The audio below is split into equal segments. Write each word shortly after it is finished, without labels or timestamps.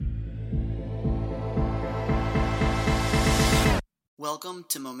Welcome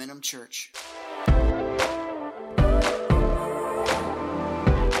to Momentum Church.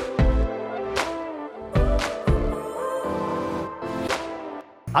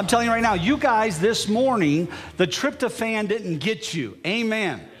 I'm telling you right now, you guys this morning, the tryptophan didn't get you.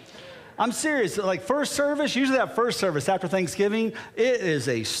 Amen. I'm serious. Like first service, usually that first service after Thanksgiving, it is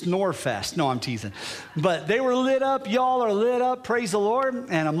a snore fest. No, I'm teasing. But they were lit up. Y'all are lit up. Praise the Lord.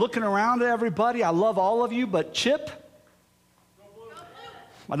 And I'm looking around at everybody. I love all of you. But Chip,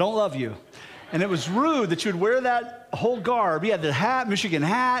 I don't love you. And it was rude that you'd wear that whole garb. You had the hat, Michigan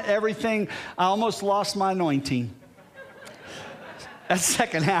hat, everything. I almost lost my anointing. That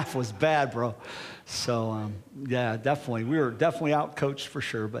second half was bad, bro. So, yeah, definitely. We were definitely out-coached for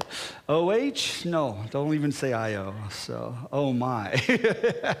sure. But OH, no, don't even say IO. So, oh my.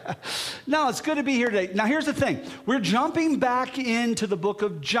 No, it's good to be here today. Now, here's the thing. We're jumping back into the book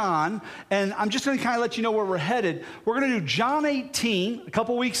of John, and I'm just going to kind of let you know where we're headed. We're going to do John 18. A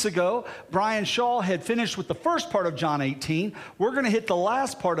couple weeks ago, Brian Shaw had finished with the first part of John 18. We're going to hit the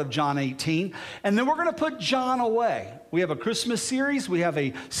last part of John 18, and then we're going to put John away. We have a Christmas series. We have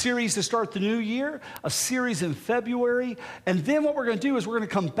a series to start the new year, a series in February. And then what we're going to do is we're going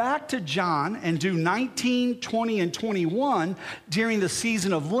to come back to John and do 19, 20, and 21 during the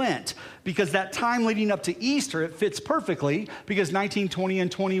season of Lent. Because that time leading up to Easter, it fits perfectly because 19, 20,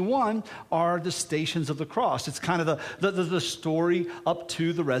 and 21 are the stations of the cross. It's kind of the story up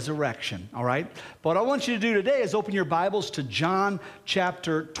to the resurrection, all right? But what I want you to do today is open your Bibles to John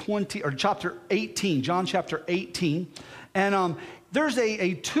chapter 18, John chapter 18. And there's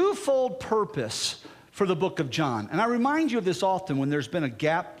a twofold purpose for the book of John. And I remind you of this often when there's been a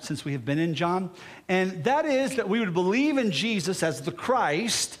gap since we have been in John. And that is that we would believe in Jesus as the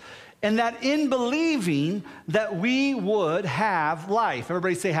Christ, and that in believing that we would have life.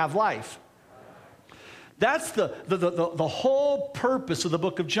 Everybody say have life. That's the whole purpose of the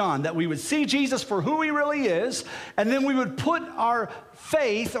book of John, that we would see Jesus for who he really is, and then we would put our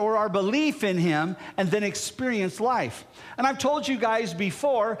faith or our belief in him and then experience life. And I've told you guys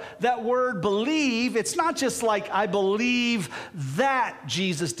before, that word believe, it's not just like I believe that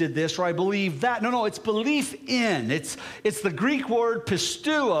Jesus did this or I believe that. No, it's belief in. It's the Greek word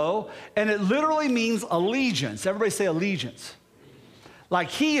pisteuo, and it literally means allegiance. Everybody say allegiance. Like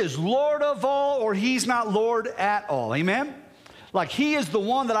he is Lord of all or he's not Lord at all. Amen? Like he is the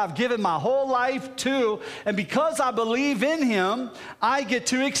one that I've given my whole life to. And because I believe in him, I get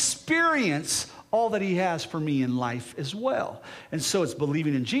to experience all that he has for me in life as well. And so it's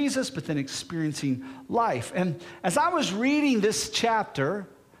believing in Jesus, but then experiencing life. And as I was reading this chapter,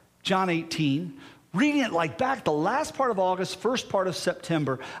 John 18, reading it like back the last part of August, first part of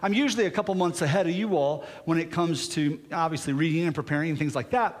September. I'm usually a couple months ahead of you all when it comes to obviously reading and preparing and things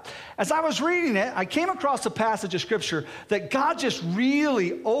like that. As I was reading it, I came across a passage of scripture that God just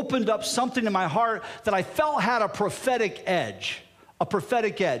really opened up something in my heart that I felt had a prophetic edge. A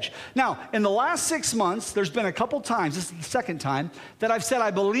prophetic edge. Now, in the last 6 months, there's been a couple times, this is the second time, that I've said,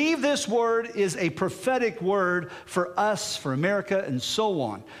 I believe this word is a prophetic word for us, for America, and so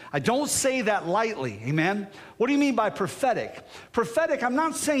on. I don't say that lightly, amen? What do you mean by prophetic? Prophetic, I'm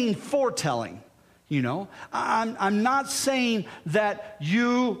not saying foretelling, you know? I'm not saying that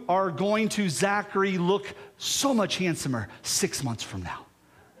you are going to, Zachary, look so much handsomer 6 months from now.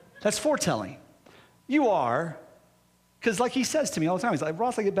 That's foretelling. You are. Because like he says to me all the time, he's like,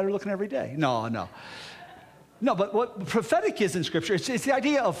 Ross, I get better looking every day. No, but what prophetic is in Scripture, it's the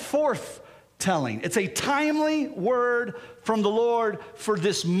idea of forthtelling. It's a timely word from the Lord for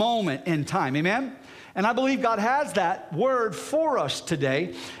this moment in time, amen? And I believe God has that word for us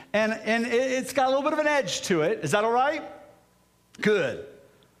today, and it's got a little bit of an edge to it. Is that all right? Good.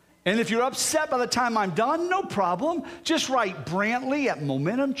 And if you're upset by the time I'm done, no problem. Just write Brantley at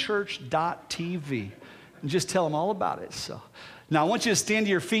momentumchurch.tv. And just tell them all about it. So now I want you to stand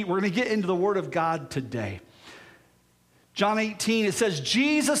to your feet. We're going to get into the Word of God today. John 18, it says,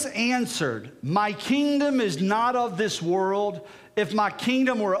 Jesus answered, my kingdom is not of this world. If my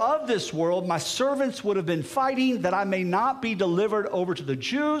kingdom were of this world, my servants would have been fighting that I may not be delivered over to the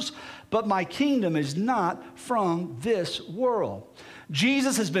Jews, but my kingdom is not from this world.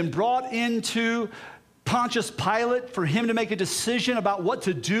 Jesus has been brought into Pontius Pilate for him to make a decision about what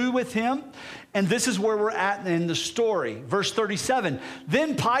to do with him. And this is where we're at in the story. Verse 37,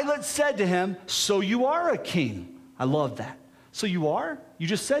 then Pilate said to him, so you are a king. I love that. So you are? You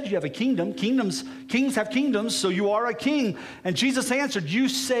just said you have a kingdom. Kings have kingdoms, so you are a king. And Jesus answered, you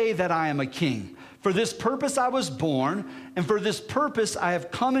say that I am a king. For this purpose I was born, and for this purpose I have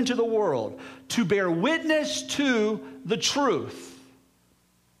come into the world, to bear witness to the truth.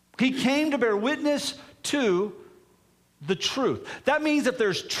 He came to bear witness to the truth. That means if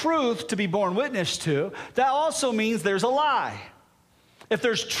there's truth to be borne witness to, that also means there's a lie. If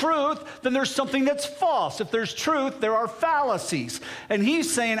there's truth, then there's something that's false. If there's truth, there are fallacies. And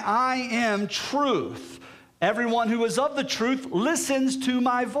he's saying, I am truth. Everyone who is of the truth listens to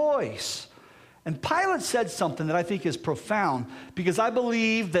my voice. And Pilate said something that I think is profound, because I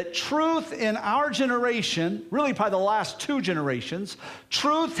believe that truth in our generation, really probably the last 2 generations,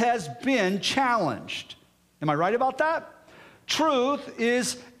 truth has been challenged. Am I right about that? Truth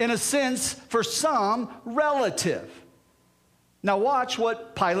is, in a sense, for some, relative. Now watch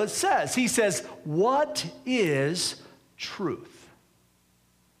what Pilate says. He says, what is truth?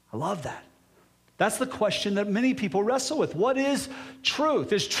 I love that. That's the question that many people wrestle with. What is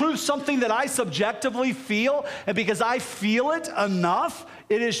truth? Is truth something that I subjectively feel, and because I feel it enough,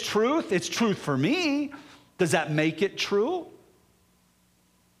 it is truth? It's truth for me. Does that make it true?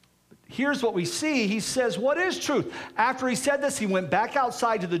 Here's what we see. He says, what is truth? After he said this, he went back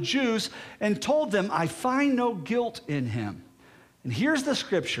outside to the Jews and told them, I find no guilt in him. And here's the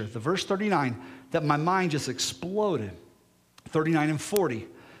scripture, the verse 39, that my mind just exploded. 39 and 40.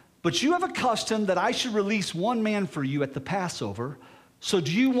 But you have a custom that I should release one man for you at the Passover. So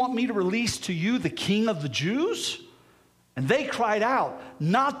do you want me to release to you the king of the Jews? And they cried out,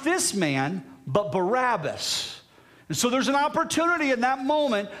 not this man, but Barabbas. And so there's an opportunity in that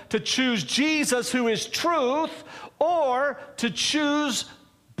moment to choose Jesus, who is truth, or to choose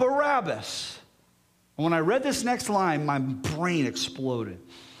Barabbas. And when I read this next line, my brain exploded.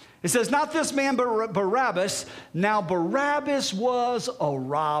 It says, not this man, but Barabbas. Now Barabbas was a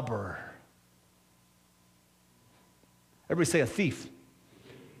robber. Everybody say a thief.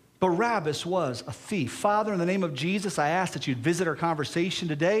 Barabbas was a thief. Father, in the name of Jesus, I ask that you'd visit our conversation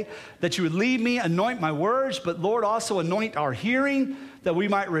today, that you would lead me, anoint my words, but Lord, also anoint our hearing, that we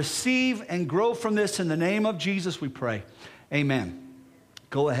might receive and grow from this. In the name of Jesus, we pray. Amen.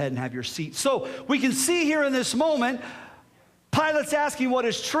 Go ahead and have your seat. So we can see here in this moment, Pilate's asking what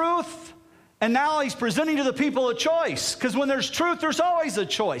is truth, and now he's presenting to the people a choice. Because when there's truth, there's always a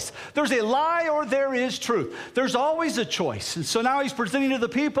choice. There's a lie or there is truth. There's always a choice. And so now he's presenting to the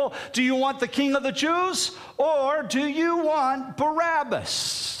people, do you want the king of the Jews, or do you want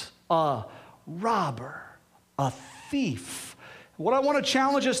Barabbas, a robber, a thief? What I want to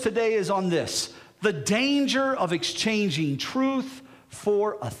challenge us today is on this: the danger of exchanging truth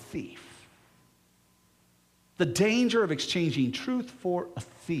for a thief. The danger of exchanging truth for a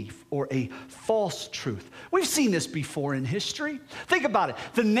thief or a false truth. We've seen this before in history. Think about it.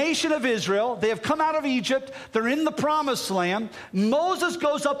 The nation of Israel, they have come out of Egypt. They're in the promised land. Moses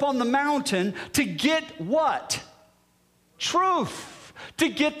goes up on the mountain to get what? Truth. To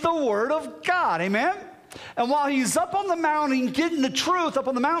get the word of God. Amen? And while he's up on the mountain getting the truth up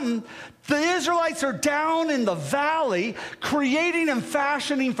on the mountain, the Israelites are down in the valley creating and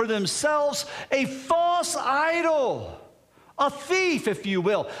fashioning for themselves a false idol, a thief, if you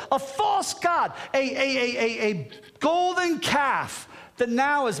will, a false god, a golden calf that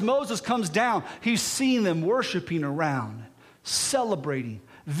now as Moses comes down, he's seeing them worshiping around, celebrating,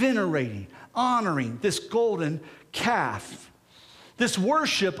 venerating, honoring this golden calf. This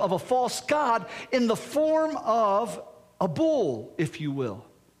worship of a false god in the form of a bull, if you will.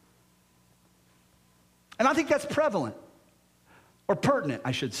 And I think that's prevalent, or pertinent,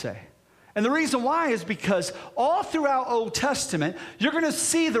 I should say. And the reason why is because all throughout Old Testament, you're going to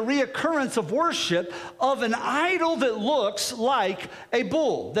see the reoccurrence of worship of an idol that looks like a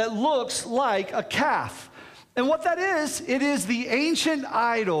bull, that looks like a calf. And what that is, it is the ancient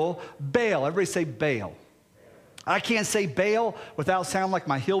idol Baal. Everybody say Baal. I can't say Baal without sounding like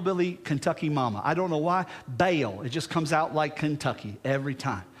my hillbilly Kentucky mama. I don't know why. Baal. It just comes out like Kentucky every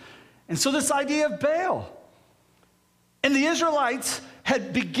time. And so this idea of Baal. And the Israelites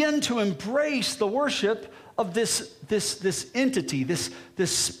had begun to embrace the worship of this entity, this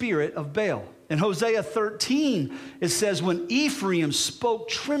spirit of Baal. In Hosea 13, it says, when Ephraim spoke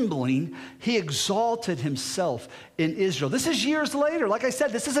trembling, he exalted himself in Israel. This is years later. Like I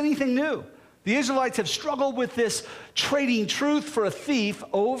said, this isn't anything new. The Israelites have struggled with this trading truth for a thief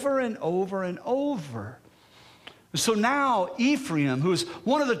over and over and over. So now Ephraim, who is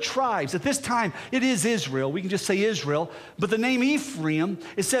one of the tribes, at this time it is Israel, we can just say Israel, but the name Ephraim,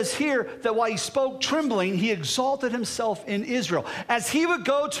 it says here that while he spoke trembling, he exalted himself in Israel. As he would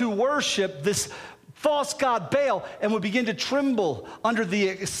go to worship this false god Baal and would begin to tremble under the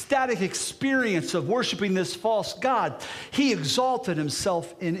ecstatic experience of worshiping this false god, he exalted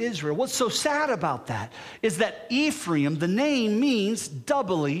himself in Israel. What's so sad about that is that Ephraim, the name, means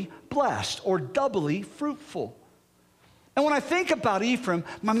doubly blessed or doubly fruitful. And when I think about Ephraim,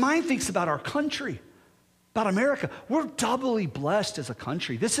 my mind thinks about our country. about America. We're doubly blessed as a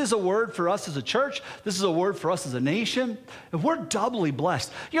country. This is a word for us as a church. This is a word for us as a nation. And we're doubly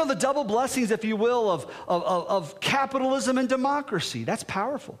blessed. You know, the double blessings, if you will, of capitalism and democracy. That's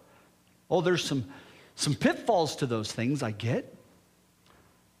powerful. Oh, there's some pitfalls to those things, I get.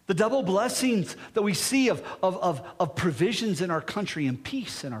 The double blessings that we see of provisions in our country and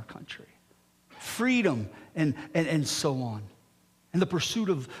peace in our country. Freedom and so on. And the pursuit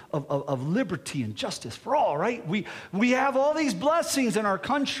of liberty and justice for all, right? We have all these blessings in our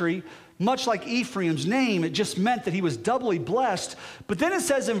country, much like Ephraim's name. It just meant that he was doubly blessed. But then it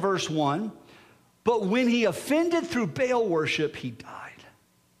says in verse 1, but when he offended through Baal worship, he died.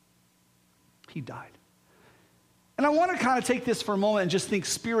 He died. And I want to kind of take this for a moment and just think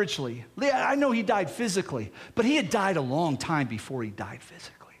spiritually. I know he died physically, but he had died a long time before he died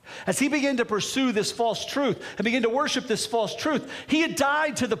physically. As he began to pursue this false truth and began to worship this false truth, he had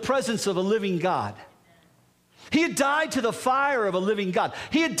died to the presence of a living God. He had died to the fire of a living God.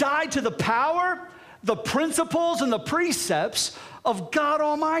 He had died to the power, the principles, and the precepts of God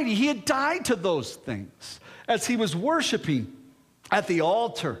Almighty. He had died to those things as he was worshiping at the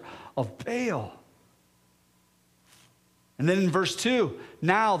altar of Baal. And then in verse 2,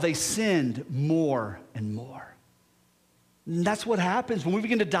 now they sinned more and more. And that's what happens when we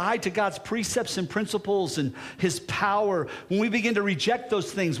begin to die to God's precepts and principles and his power. When we begin to reject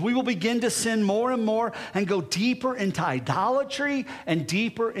those things, we will begin to sin more and more and go deeper into idolatry and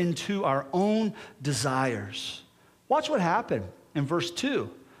deeper into our own desires. Watch what happened in verse 2.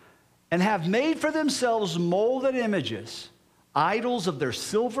 And have made for themselves molded images, idols of their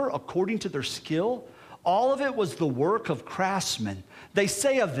silver according to their skill. All of it was the work of craftsmen. They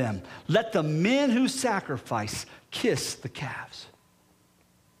say of them, let the men who sacrifice kiss the calves.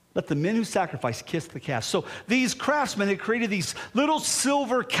 Let the men who sacrifice kiss the calves. So these craftsmen had created these little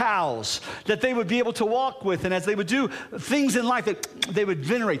silver cows that they would be able to walk with. And as they would do things in life that they would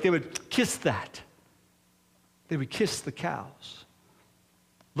venerate, they would kiss that. They would kiss the cows.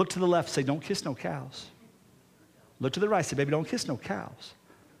 Look to the left, say, don't kiss no cows. Look to the right, say, baby, don't kiss no cows.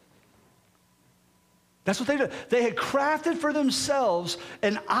 That's what they did. They had crafted for themselves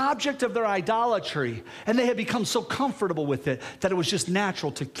an object of their idolatry, and they had become so comfortable with it that it was just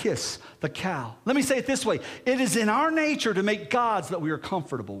natural to kiss the cow. Let me say it this way. It is in our nature to make gods that we are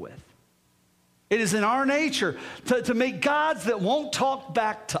comfortable with. It is in our nature to make gods that won't talk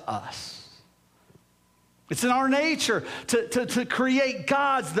back to us. It's in our nature to create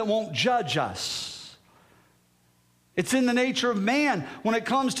gods that won't judge us. It's in the nature of man when it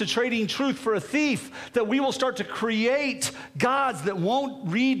comes to trading truth for a thief that we will start to create gods that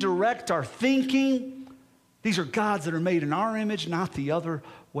won't redirect our thinking. These are gods that are made in our image, not the other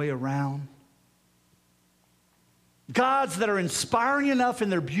way around. Gods that are inspiring enough in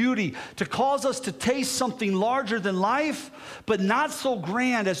their beauty to cause us to taste something larger than life, but not so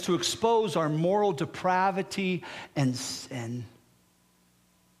grand as to expose our moral depravity and sin.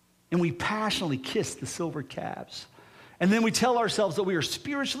 And we passionately kiss the silver calves. And then we tell ourselves that we are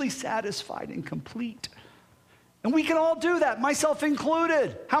spiritually satisfied and complete. And we can all do that, myself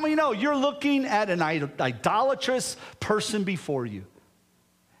included. How many know you're looking at an idolatrous person before you?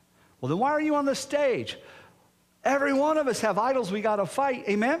 Well, then why are you on the stage? Every one of us have idols we got to fight.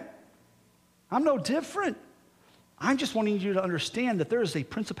 Amen? I'm no different. I'm just wanting you to understand that there is a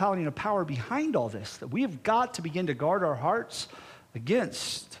principality and a power behind all this that we have got to begin to guard our hearts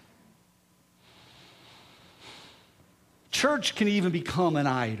against. Church can even become an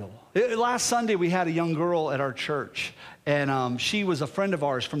idol. Last Sunday, we had a young girl at our church, and she was a friend of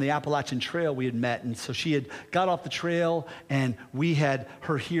ours from the Appalachian Trail we had met, and so she had got off the trail, and we had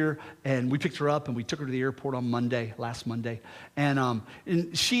her here, and we picked her up, and we took her to the airport on last Monday, and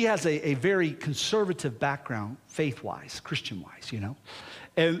she has a very conservative background, faith-wise, Christian-wise, you know.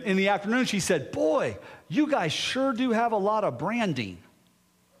 And in the afternoon, she said, boy, you guys sure do have a lot of branding.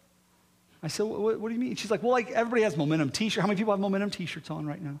 I said, what do you mean? She's like, well, like everybody has Momentum t-shirts. How many people have Momentum t-shirts on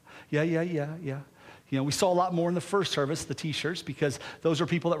right now? Yeah. You know, we saw a lot more in the first service, the t-shirts, because those are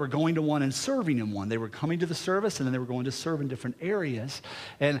people that were going to one and serving in one. They were coming to the service, and then they were going to serve in different areas.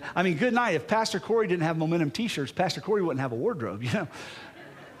 And, I mean, good night. If Pastor Corey didn't have Momentum t-shirts, Pastor Corey wouldn't have a wardrobe, you know.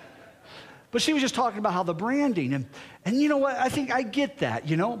 But she was just talking about how the branding, and you know what, I think I get that,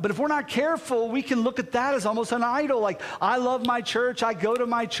 you know, but if we're not careful, we can look at that as almost an idol, like I love my church, I go to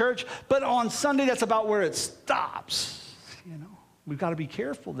my church, but on Sunday, that's about where it stops, you know. We've got to be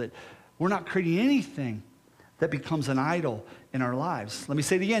careful that we're not creating anything that becomes an idol in our lives. Let me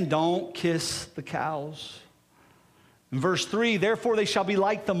say it again, don't kiss the cows. In verse 3, therefore they shall be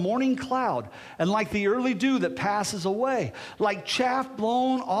like the morning cloud and like the early dew that passes away, like chaff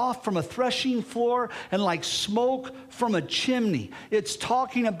blown off from a threshing floor and like smoke from a chimney. It's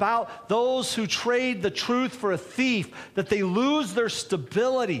talking about those who trade the truth for a thief, that they lose their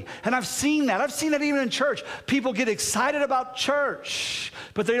stability. And I've seen that. I've seen that even in church. People get excited about church,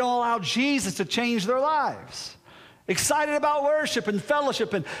 but they don't allow Jesus to change their lives. Excited about worship and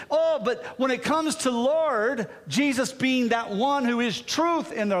fellowship but when it comes to Lord, Jesus being that one who is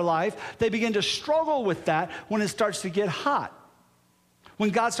truth in their life, they begin to struggle with that when it starts to get hot.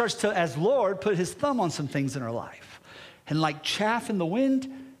 When God starts to, as Lord, put his thumb on some things in our life. And like chaff in the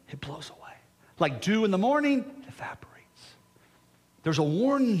wind, it blows away. Like dew in the morning, it evaporates. There's a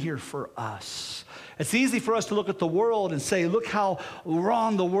warning here for us. It's easy for us to look at the world and say, look how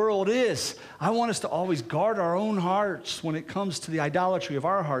wrong the world is. I want us to always guard our own hearts when it comes to the idolatry of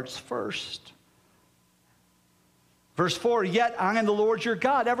our hearts first. Verse 4, yet I am the Lord your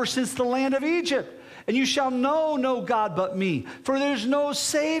God, ever since the land of Egypt. And you shall know no God but me, for there's no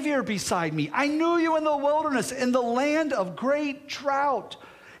Savior beside me. I knew you in the wilderness, in the land of great drought.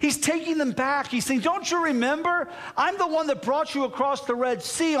 He's taking them back. He's saying, don't you remember? I'm the one that brought you across the Red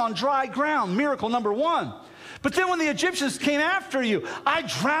Sea on dry ground. Miracle number 1. But then when the Egyptians came after you, I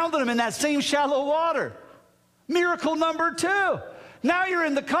drowned them in that same shallow water. Miracle number 2. Now you're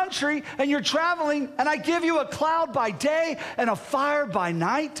in the country and you're traveling, and I give you a cloud by day and a fire by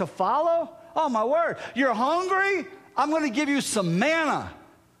night to follow. Oh, my word. You're hungry? I'm going to give you some manna.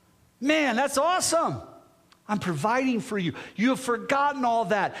 Man, that's awesome. I'm providing for you. You have forgotten all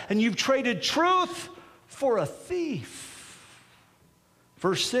that, and you've traded truth for a thief.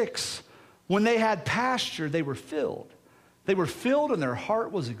 Verse 6, when they had pasture, they were filled. They were filled, and their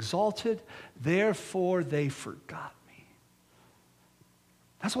heart was exalted. Therefore, they forgot me.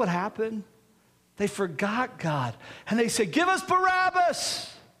 That's what happened. They forgot God, and they said, give us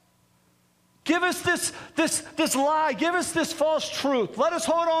Barabbas. Give us this lie. Give us this false truth. Let us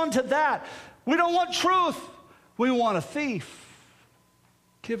hold on to that. We don't want truth. We want a thief.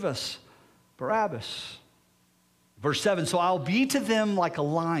 Give us Barabbas. Verse 7, so I'll be to them like a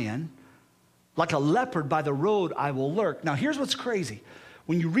lion, like a leopard by the road I will lurk. Now here's what's crazy.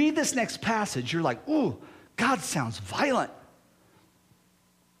 When you read this next passage, you're like, ooh, God sounds violent.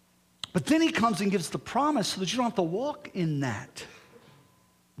 But then he comes and gives the promise so that you don't have to walk in that.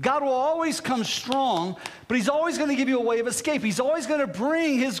 God will always come strong, but he's always going to give you a way of escape. He's always going to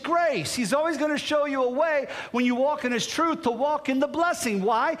bring his grace. He's always going to show you a way when you walk in his truth to walk in the blessing.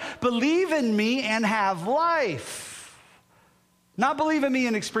 Why? Believe in me and have life. Not believe in me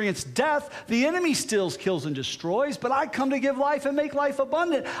and experience death. The enemy steals, kills, and destroys, but I come to give life and make life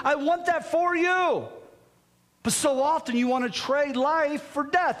abundant. I want that for you. But so often you want to trade life for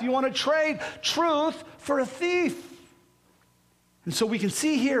death. You want to trade truth for a thief. And so we can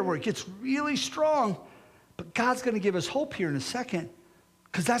see here where it gets really strong, but God's going to give us hope here in a second,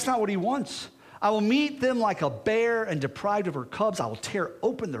 because that's not what he wants. I will meet them like a bear and deprived of her cubs. I will tear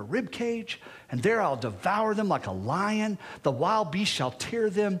open their rib cage, and there I'll devour them like a lion. The wild beast shall tear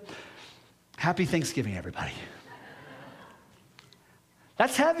them. Happy Thanksgiving, everybody.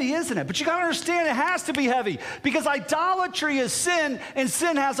 That's heavy, isn't it? But you got to understand it has to be heavy, because idolatry is sin, and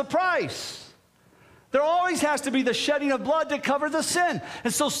sin has a price. There always has to be the shedding of blood to cover the sin.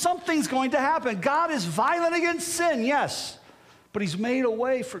 And so something's going to happen. God is violent against sin, yes. But he's made a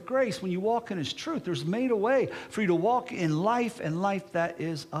way for grace. When you walk in his truth, there's made a way for you to walk in life, and life that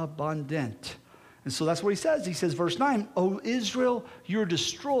is abundant. And so that's what he says. He says, verse 9, O Israel, you're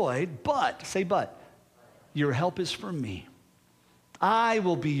destroyed, but, say but, your help is from me. I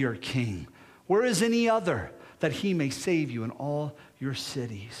will be your king. Where is any other, that he may save you in all your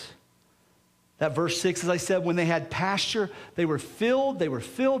cities? That verse 6, as I said, when they had pasture, they were filled,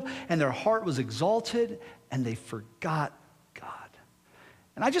 and their heart was exalted, and they forgot God.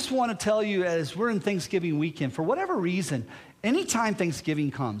 And I just want to tell you, as we're in Thanksgiving weekend, for whatever reason, anytime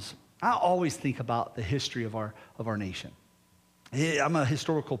Thanksgiving comes, I always think about the history of our nation. I'm a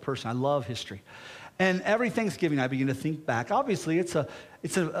historical person. I love history. And every Thanksgiving, I begin to think back. Obviously, it's a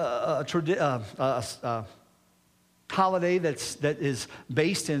holiday that is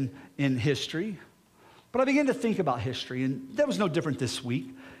based in history. But I began to think about history, and that was no different this week.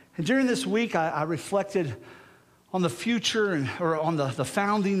 And during this week, I reflected on the future or on the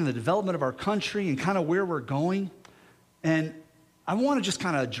founding and the development of our country and kind of where we're going. And I want to just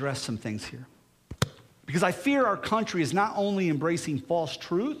kind of address some things here. Because I fear our country is not only embracing false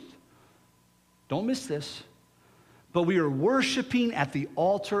truth, don't miss this, but we are worshiping at the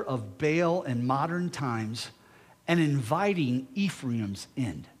altar of Baal in modern times and inviting Ephraim's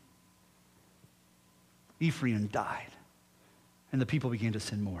end. Ephraim died. And the people began to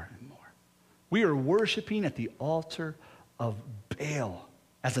sin more and more. We are worshiping at the altar of Baal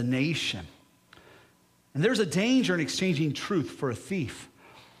as a nation. And there's a danger in exchanging truth for a thief.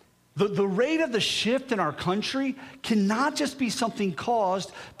 The rate of the shift in our country cannot just be something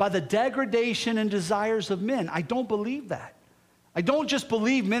caused by the degradation and desires of men. I don't believe that. I don't just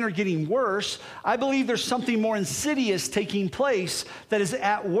believe men are getting worse. I believe there's something more insidious taking place that is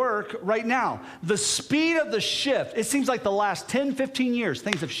at work right now. The speed of the shift, it seems like the last 10, 15 years,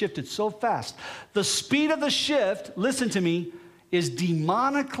 things have shifted so fast. The speed of the shift, listen to me, is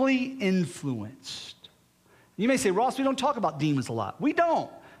demonically influenced. You may say, Ross, we don't talk about demons a lot. We don't.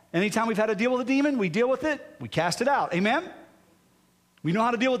 Anytime we've had to deal with a demon, we deal with it, we cast it out. Amen? We know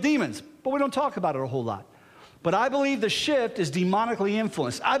how to deal with demons, but we don't talk about it a whole lot. But I believe the shift is demonically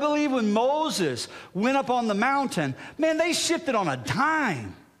influenced. I believe when Moses went up on the mountain, man, they shifted on a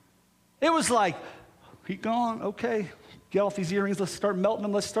dime. It was like, keep going, okay, get off these earrings, let's start melting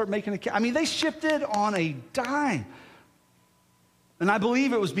them, let's start making a... I mean, they shifted on a dime. And I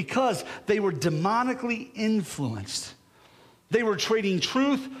believe it was because they were demonically influenced. They were trading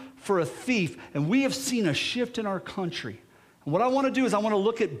truth for a thief, and we have seen a shift in our country. And what I want to do is I want to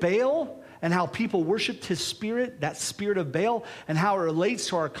look at Baal and how people worshiped his spirit, that spirit of Baal, and how it relates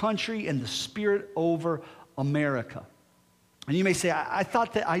to our country and the spirit over America. And you may say, I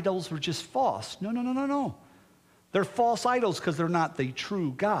thought that idols were just false. No. They're false idols because they're not the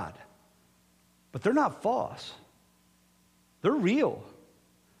true God. But they're not false. They're real.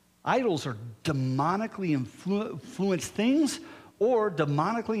 Idols are demonically influenced things or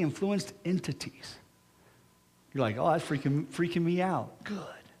demonically influenced entities. You're like, oh, that's freaking me out. Good.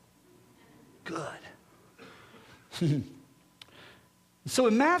 So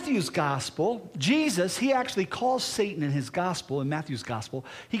in Matthew's gospel, Jesus, he actually calls Satan in his gospel, in Matthew's gospel,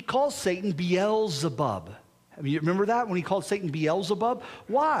 he calls Satan Beelzebub. You remember that when he called Satan Beelzebub?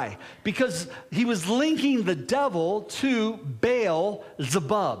 Why? Because he was linking the devil to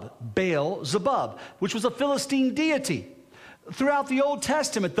Baal-zebub, which was a Philistine deity. Throughout the Old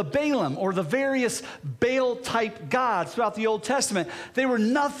Testament, the Balaam or the various Baal-type gods throughout the Old Testament, they were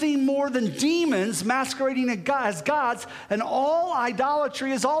nothing more than demons masquerading as gods, and all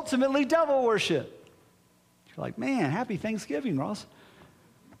idolatry is ultimately devil worship. You're like, man, happy Thanksgiving, Ross.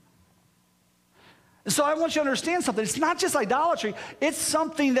 So I want you to understand something. It's not just idolatry. It's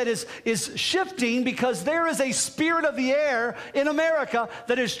something that is shifting because there is a spirit of the air in America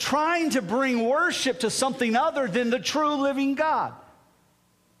that is trying to bring worship to something other than the true living God.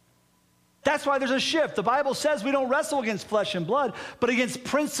 That's why there's a shift. The Bible says we don't wrestle against flesh and blood, but against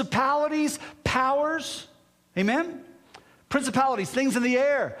principalities, powers. Amen? Principalities, things in the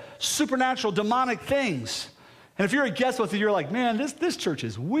air, supernatural, demonic things. And if you're a guest with it, you're like, man, this church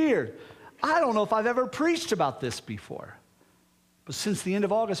is weird. I don't know if I've ever preached about this before. But since the end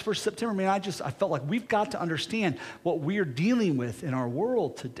of August, 1st September, man, I felt like we've got to understand what we're dealing with in our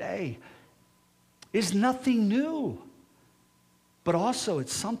world today is nothing new. But also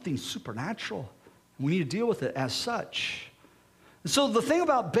it's something supernatural. And we need to deal with it as such. And so the thing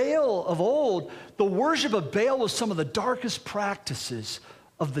about Baal of old, the worship of Baal was some of the darkest practices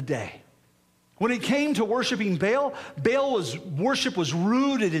of the day. When it came to worshiping Baal, worship was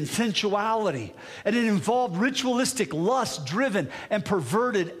rooted in sensuality, and it involved ritualistic, lust-driven, and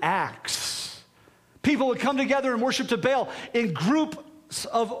perverted acts. People would come together and worship to Baal in groups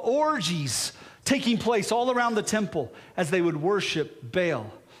of orgies taking place all around the temple as they would worship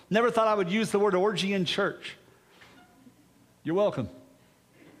Baal. Never thought I would use the word orgy in church. You're welcome.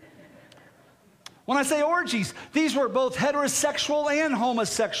 When I say orgies, these were both heterosexual and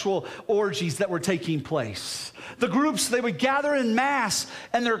homosexual orgies that were taking place. The groups, they would gather in mass,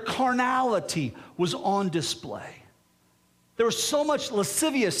 and their carnality was on display. There was so much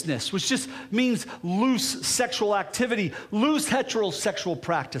lasciviousness, which just means loose sexual activity, loose heterosexual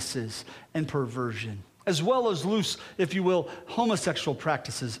practices and perversion, as well as loose, if you will, homosexual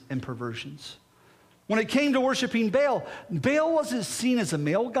practices and perversions. When it came to worshiping Baal, Baal wasn't seen as a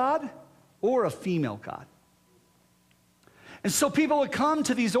male god or a female god. And so people would come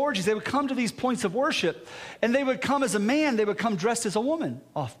to these orgies, they would come to these points of worship, and they would come as a man, they would come dressed as a woman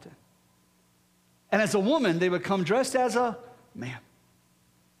often. And as a woman, they would come dressed as a man.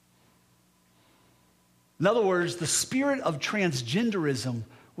 In other words, the spirit of transgenderism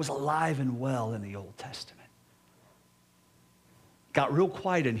was alive and well in the Old Testament. Got real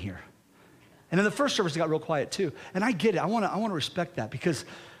quiet in here. And in the first service, it got real quiet too. And I get it. I want to respect that because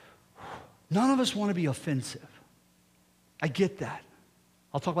none of us want to be offensive. I get that.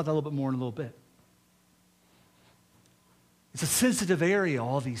 I'll talk about that a little bit more in a little bit. It's a sensitive area,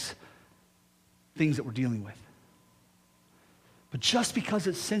 all these things that we're dealing with. But just because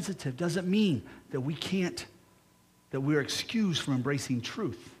it's sensitive doesn't mean that we're excused from embracing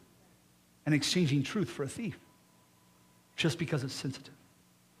truth and exchanging truth for a thief. Just because it's sensitive.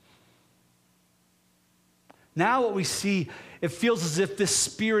 Now what we see, it feels as if this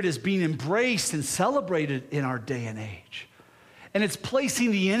spirit is being embraced and celebrated in our day and age. And it's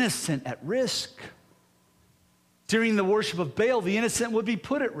placing the innocent at risk. During the worship of Baal, the innocent would be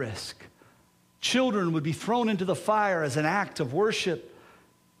put at risk. Children would be thrown into the fire as an act of worship.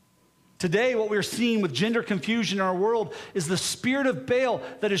 Today, what we're seeing with gender confusion in our world is the spirit of Baal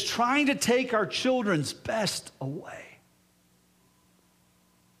that is trying to take our children's best away.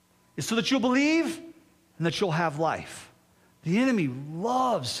 It's so that you'll believe and that you'll have life. The enemy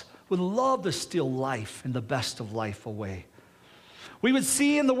would love to steal life and the best of life away. We would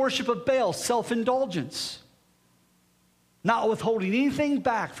see in the worship of Baal self-indulgence, not withholding anything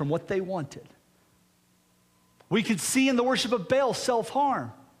back from what they wanted. We could see in the worship of Baal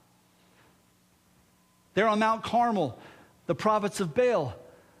self-harm. There on Mount Carmel, the prophets of Baal,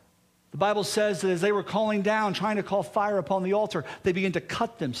 the Bible says that as they were calling down, trying to call fire upon the altar, they began to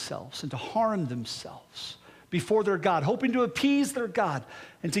cut themselves and to harm themselves before their God, hoping to appease their God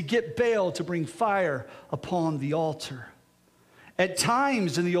and to get Baal to bring fire upon the altar. At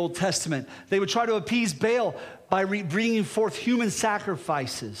times in the Old Testament, they would try to appease Baal by bringing forth human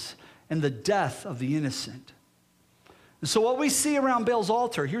sacrifices and the death of the innocent. And so what we see around Baal's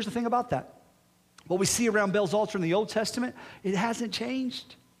altar, here's the thing about that. What we see around Baal's altar in the Old Testament, it hasn't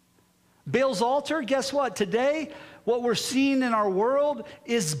changed. Baal's altar, guess what? Today, what we're seeing in our world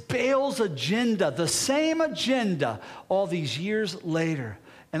is Baal's agenda, the same agenda all these years later.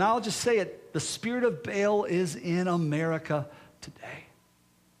 And I'll just say it, the spirit of Baal is in America today.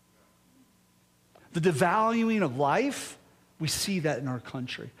 The devaluing of life, we see that in our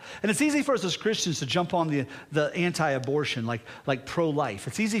country. And it's easy for us as Christians to jump on the anti-abortion, like pro-life.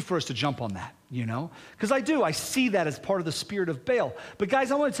 It's easy for us to jump on that, you know? Because I see that as part of the spirit of Baal. But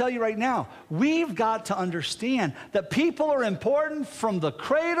guys, I want to tell you right now, we've got to understand that people are important from the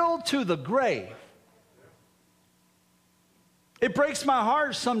cradle to the grave. It breaks my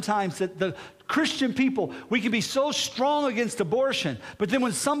heart sometimes that the Christian people, we can be so strong against abortion, but then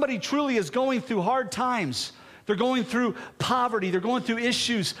when somebody truly is going through hard times, they're going through poverty, they're going through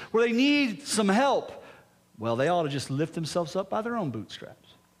issues where they need some help, well, they ought to just lift themselves up by their own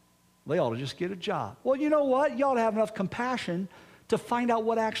bootstraps. They ought to just get a job. Well, you know what? You ought to have enough compassion to find out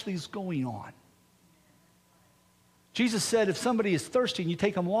what actually is going on. Jesus said if somebody is thirsty and you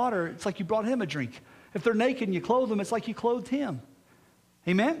take them water, it's like you brought him a drink. If they're naked and you clothe them, it's like you clothed him.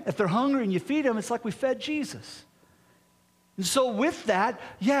 Amen? If they're hungry and you feed them, it's like we fed Jesus. And so with that,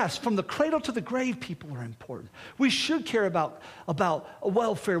 yes, from the cradle to the grave, people are important. We should care about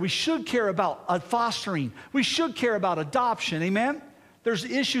welfare. We should care about fostering. We should care about adoption. Amen? There's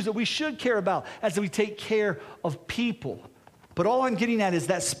issues that we should care about as we take care of people. But all I'm getting at is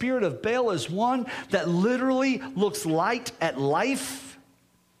that spirit of Baal is one that literally looks light at life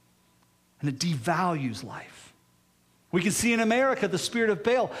and it devalues life. We can see in America the spirit of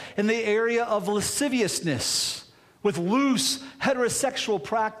Baal in the area of lasciviousness with loose heterosexual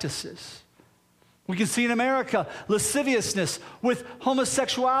practices. We can see in America lasciviousness with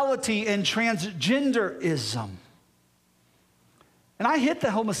homosexuality and transgenderism. And I hit the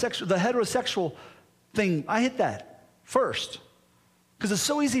heterosexual thing, I hit that first. Because it's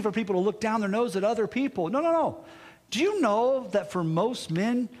so easy for people to look down their nose at other people. No. Do you know that for most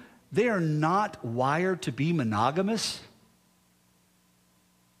men, they are not wired to be monogamous?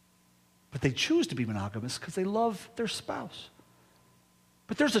 But they choose to be monogamous because they love their spouse.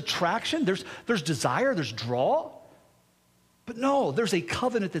 But there's attraction, there's desire, there's draw. But no, there's a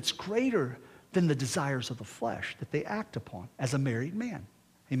covenant that's greater than the desires of the flesh that they act upon as a married man.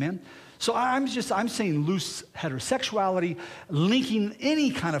 Amen? So I'm saying loose heterosexuality, linking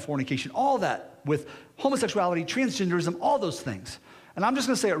any kind of fornication, all that with homosexuality, transgenderism, all those things. And I'm just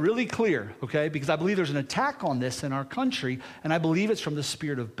going to say it really clear, okay? Because I believe there's an attack on this in our country, and I believe it's from the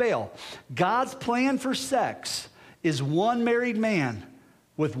spirit of Baal. God's plan for sex is one married man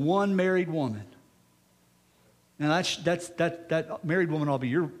with one married woman. Now that married woman will be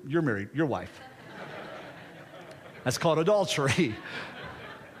your wife. That's called adultery.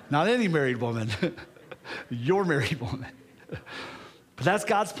 Not any married woman, your married woman. But that's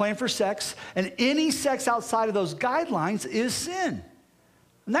God's plan for sex, and any sex outside of those guidelines is sin.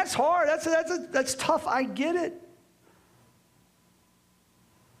 And that's hard, that's tough, I get it.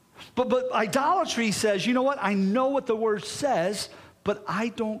 But idolatry says, you know what, I know what the word says, but I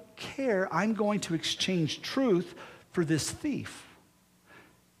don't care. I'm going to exchange truth for this thief.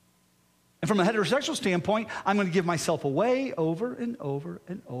 And from a heterosexual standpoint, I'm going to give myself away over and over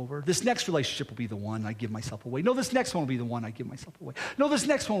and over. This next relationship will be the one I give myself away. No, this next one will be the one I give myself away. No, this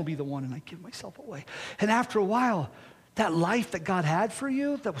next one will be the one and I give myself away. And after a while, that life that God had for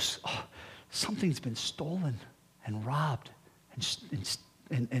you, that was, something's been stolen and robbed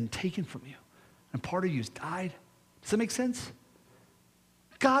and taken from you. And part of you's died. Does that make sense?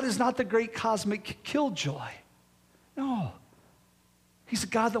 God is not the great cosmic killjoy. No. He's a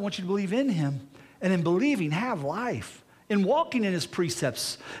God that wants you to believe in him, and in believing, have life. In walking in his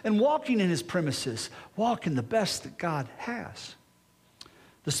precepts, and walking in his premises, walk in the best that God has.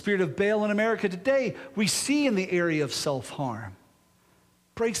 The spirit of Baal in America today, we see in the area of self-harm.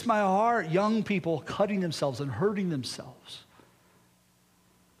 Breaks my heart, young people cutting themselves and hurting themselves.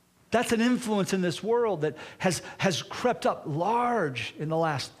 That's an influence in this world that has crept up large in the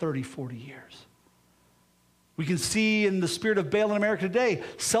last 30, 40 years. We can see in the spirit of Baal in America today,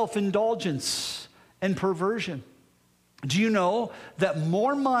 self-indulgence and perversion. Do you know that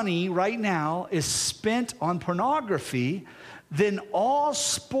more money right now is spent on pornography than all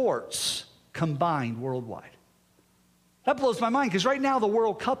sports combined worldwide? That blows my mind, because right now the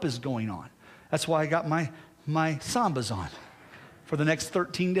World Cup is going on. That's why I got my Sambas on. For the next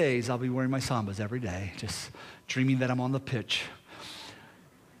 13 days, I'll be wearing my Sambas every day, just dreaming that I'm on the pitch.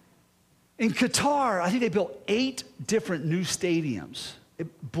 In Qatar, I think they built 8 different new stadiums.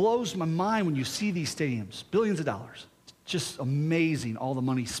 It blows my mind when you see these stadiums, billions of dollars. It's just amazing, all the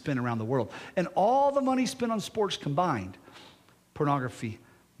money spent around the world. And all the money spent on sports combined, pornography,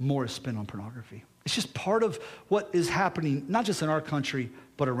 more is spent on pornography. It's just part of what is happening, not just in our country,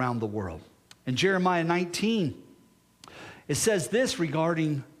 but around the world. In Jeremiah 19, it says this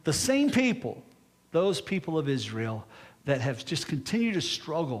regarding the same people, those people of Israel that have just continued to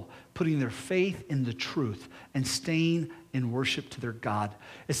struggle putting their faith in the truth and staying in worship to their God.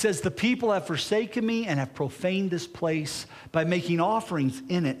 It says, the people have forsaken me and have profaned this place by making offerings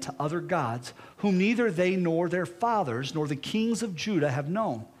in it to other gods, whom neither they nor their fathers nor the kings of Judah have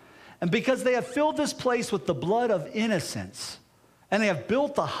known. And because they have filled this place with the blood of innocents, and they have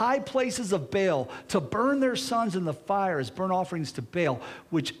built the high places of Baal to burn their sons in the fire as burnt offerings to Baal,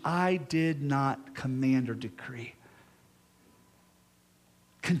 which I did not command or decree.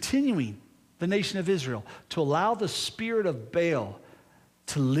 Continuing the nation of Israel to allow the spirit of Baal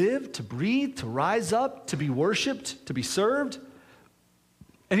to live, to breathe, to rise up, to be worshiped, to be served.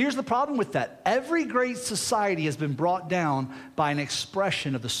 And here's the problem with that. Every great society has been brought down by an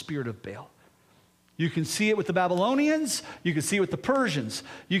expression of the spirit of Baal. You can see it with the Babylonians. You can see it with the Persians.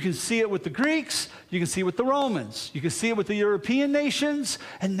 You can see it with the Greeks. You can see it with the Romans. You can see it with the European nations.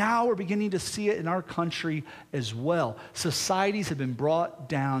 And now we're beginning to see it in our country as well. Societies have been brought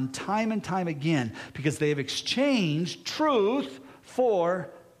down time and time again because they have exchanged truth for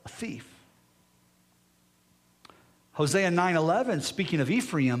a thief. Hosea 9:11, speaking of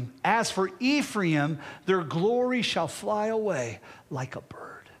Ephraim, as for Ephraim, their glory shall fly away like a bird.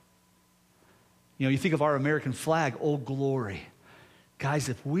 You know, you think of our American flag, Old Glory. Guys,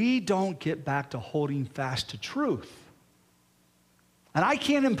 if we don't get back to holding fast to truth, and I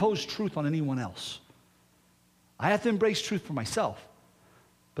can't impose truth on anyone else. I have to embrace truth for myself.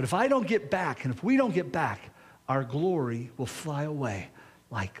 But if I don't get back, and if we don't get back, our glory will fly away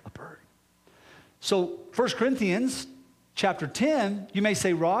like a bird. So 1 Corinthians chapter 10, you may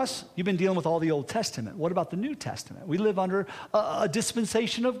say, Ross, you've been dealing with all the Old Testament. What about the New Testament? We live under a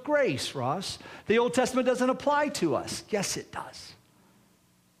dispensation of grace, Ross. The Old Testament doesn't apply to us. Yes, it does.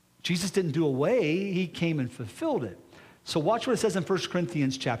 Jesus didn't do away. He came and fulfilled it. So watch what it says in 1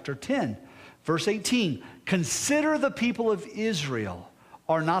 Corinthians chapter 10, verse 18. Consider the people of Israel.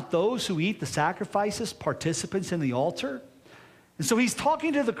 Are not those who eat the sacrifices participants in the altar? And so he's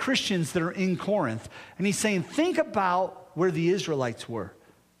talking to the Christians that are in Corinth, and he's saying, think about where the Israelites were.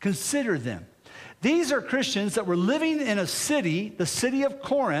 Consider them. These are Christians that were living in a city, the city of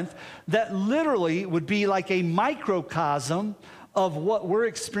Corinth, that literally would be like a microcosm of what we're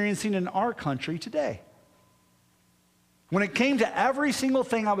experiencing in our country today. When it came to every single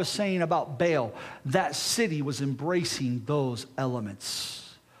thing I was saying about Baal, that city was embracing those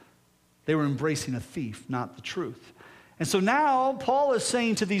elements. They were embracing a thief, not the truth. And so now Paul is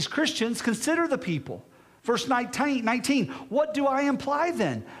saying to these Christians, consider the people. Verse 19, what do I imply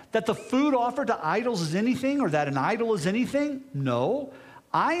then? That the food offered to idols is anything, or that an idol is anything? No.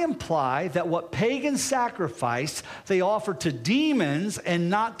 I imply that what pagans sacrifice, they offer to demons and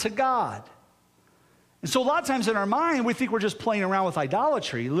not to God. And so a lot of times in our mind, we think we're just playing around with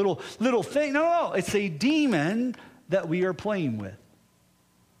idolatry, little thing. No, it's a demon that we are playing with.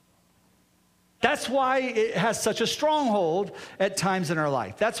 That's why it has such a stronghold at times in our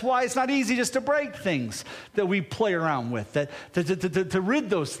life. That's why it's not easy just to break things that we play around with, to rid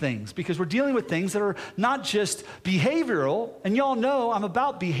those things, because we're dealing with things that are not just behavioral. And y'all know I'm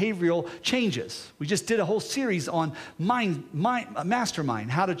about behavioral changes. We just did a whole series on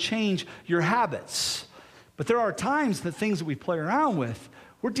mastermind, how to change your habits. But there are times that things that we play around with,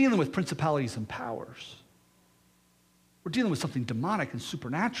 we're dealing with principalities and powers. We're dealing with something demonic and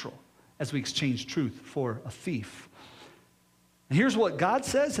supernatural as we exchange truth for a thief. And here's what God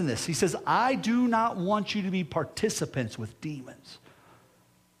says in this. He says, I do not want you to be participants with demons.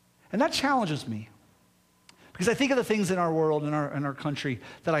 And that challenges me, because I think of the things in our world, in our country,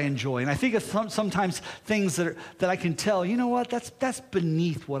 that I enjoy. And I think of sometimes things that I can tell, you know what, that's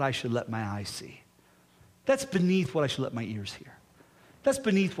beneath what I should let my eyes see. That's beneath what I should let my ears hear. That's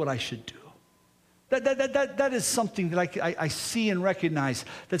beneath what I should do. That is something that I see and recognize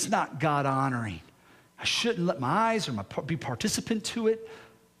that's not God-honoring. I shouldn't let my eyes or be participant to it.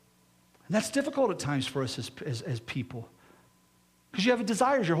 And that's difficult at times for us as people. Because you have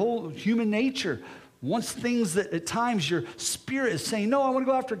desires, your whole human nature wants things that at times your spirit is saying, no, I want to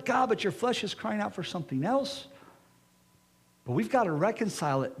go after God, but your flesh is crying out for something else. But we've got to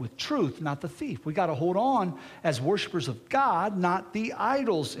reconcile it with truth, not the thief. We've got to hold on as worshipers of God, not the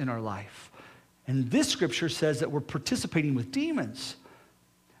idols in our life. And this scripture says that we're participating with demons.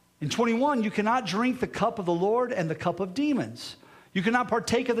 In 21, you cannot drink the cup of the Lord and the cup of demons. You cannot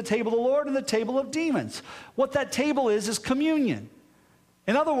partake of the table of the Lord and the table of demons. What that table is communion.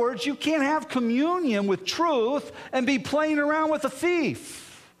 In other words, you can't have communion with truth and be playing around with a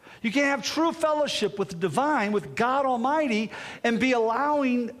thief. You can't have true fellowship with the divine, with God Almighty, and be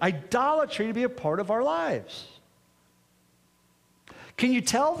allowing idolatry to be a part of our lives. Can you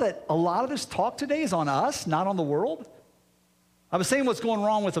tell that a lot of this talk today is on us, not on the world? I was saying what's going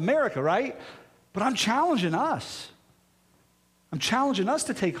wrong with America, right? But I'm challenging us. I'm challenging us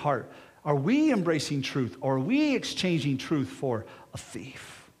to take heart. Are we embracing truth, or are we exchanging truth for a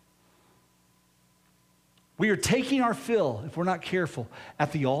thief? We are taking our fill, if we're not careful,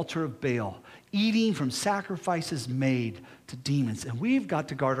 at the altar of Baal, eating from sacrifices made to demons. And we've got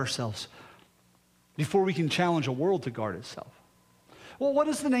to guard ourselves before we can challenge a world to guard itself. Well, what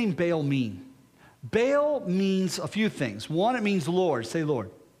does the name Baal mean? Baal means a few things. One, it means Lord. Say Lord.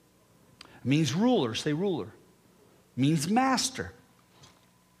 It means ruler. Say ruler. It means master.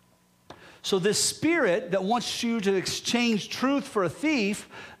 So this spirit that wants you to exchange truth for a thief,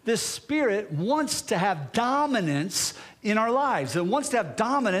 this spirit wants to have dominance in our lives. It wants to have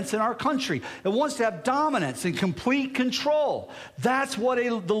dominance in our country. It wants to have dominance and complete control. That's what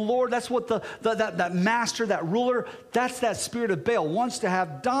the Lord, that's what that master, that ruler, that's that spirit of Baal wants to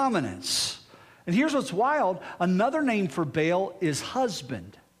have dominance. And here's what's wild. Another name for Baal is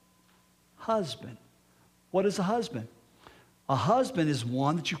husband. Husband. What is a husband? A husband is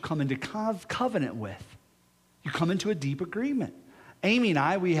one that you come into covenant with. You come into a deep agreement. Amy and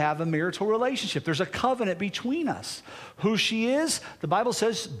I, we have a marital relationship. There's a covenant between us. Who she is, the Bible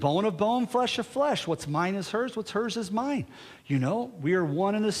says, bone of bone, flesh of flesh. What's mine is hers, what's hers is mine. You know, we are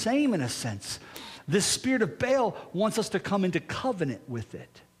one and the same in a sense. This spirit of Baal wants us to come into covenant with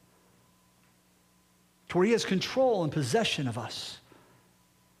it, to where he has control and possession of us.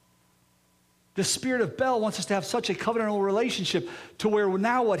 The spirit of Baal wants us to have such a covenantal relationship to where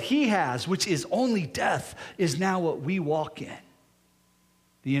now what he has, which is only death, is now what we walk in.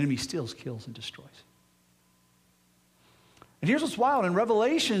 The enemy steals, kills, and destroys. And here's what's wild. In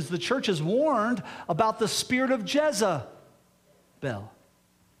Revelations, the church is warned about the spirit of Jezebel. That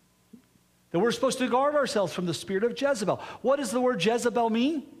we're supposed to guard ourselves from the spirit of Jezebel. What does the word Jezebel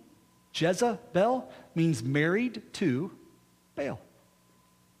mean? Jezebel means married to Baal.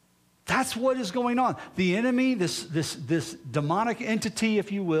 That's what is going on. The enemy, this demonic entity, if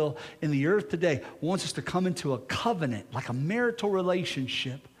you will, in the earth today wants us to come into a covenant, like a marital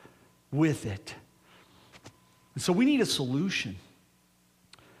relationship with it. And so we need a solution.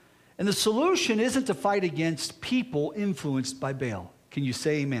 And the solution isn't to fight against people influenced by Baal. Can you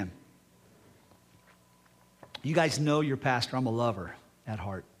say amen? You guys know your pastor. I'm a lover at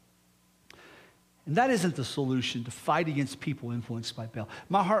heart. And that isn't the solution, to fight against people influenced by Baal.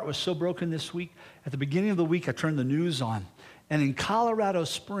 My heart was so broken this week. At the beginning of the week, I turned the news on. And in Colorado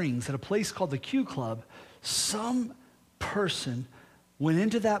Springs, at a place called the Q Club, some person went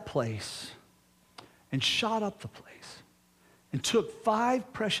into that place and shot up the place and took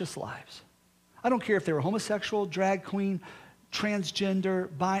 5 precious lives. I don't care if they were homosexual, drag queen, transgender,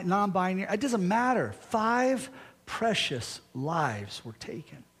 non-binary. It doesn't matter. 5 precious lives were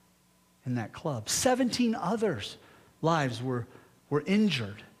taken in that club. 17 others' lives were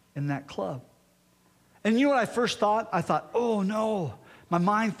injured in that club. And you know what I first thought? I thought, oh no. My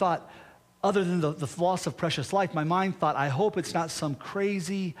mind thought, other than the loss of precious life, my mind thought, I hope it's not some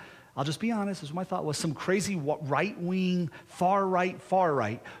crazy, I'll just be honest, this is what my thought was, some crazy right-wing, far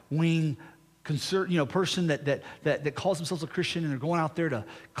right wing person that calls themselves a Christian and they're going out there to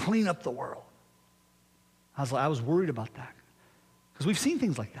clean up the world. I was worried about that because we've seen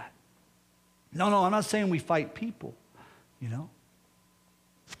things like that. No, I'm not saying we fight people,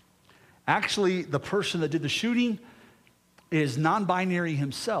 Actually, the person that did the shooting is non-binary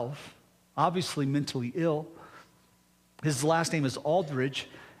himself, obviously mentally ill. His last name is Aldridge,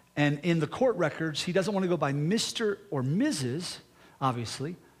 and in the court records, he doesn't want to go by Mr. or Mrs.,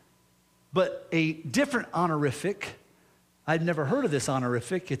 obviously, but a different honorific. I'd never heard of this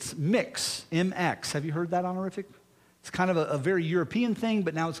honorific. It's Mix, M-X. Have you heard that honorific? It's kind of a very European thing,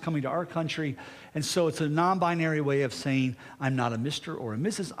 but now it's coming to our country. And so it's a non-binary way of saying, I'm not a Mr. or a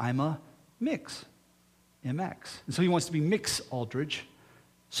Mrs., I'm a Mix, M-X. And so he wants to be Mix Aldridge.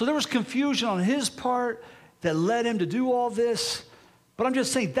 So there was confusion on his part that led him to do all this. But I'm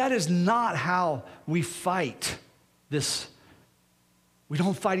just saying that is not how we fight this. We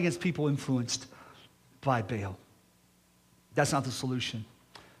don't fight against people influenced by Baal. That's not the solution.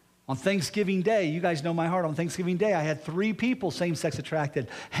 On Thanksgiving Day, you guys know my heart. On Thanksgiving Day, I had 3 people, same-sex attracted,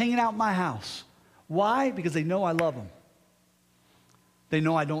 hanging out in my house. Why? Because they know I love them. They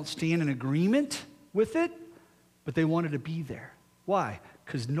know I don't stand in agreement with it, but they wanted to be there. Why?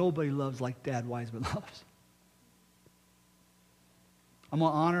 Because nobody loves like Dad Wiseman loves. I'm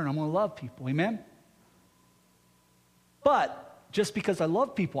going to honor and I'm going to love people. Amen? But just because I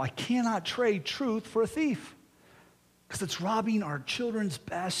love people, I cannot trade truth for a thief. Because it's robbing our children's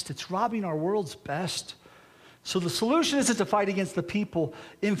best. It's robbing our world's best. So the solution isn't to fight against the people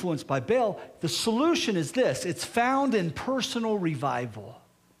influenced by Baal. The solution is this. It's found in personal revival.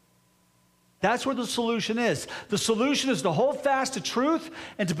 That's where the solution is. The solution is to hold fast to truth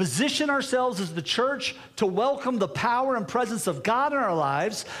and to position ourselves as the church to welcome the power and presence of God in our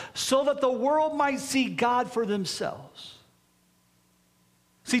lives so that the world might see God for themselves.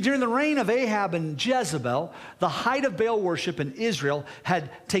 See, during the reign of Ahab and Jezebel, the height of Baal worship in Israel had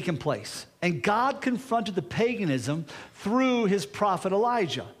taken place. And God confronted the paganism through his prophet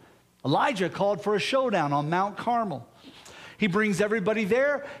Elijah. Elijah called for a showdown on Mount Carmel. He brings everybody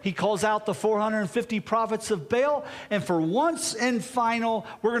there. He calls out the 450 prophets of Baal. And for once and final,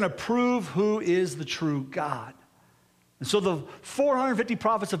 we're going to prove who is the true God. And so the 450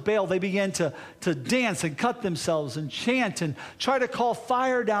 prophets of Baal, they began to dance and cut themselves and chant and try to call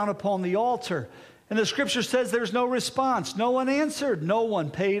fire down upon the altar. And the scripture says there's no response. No one answered. No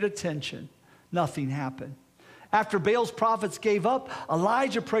one paid attention. Nothing happened. After Baal's prophets gave up,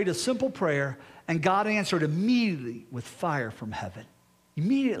 Elijah prayed a simple prayer, and God answered immediately with fire from heaven.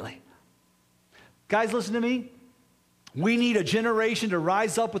 Immediately. Guys, listen to me. We need a generation to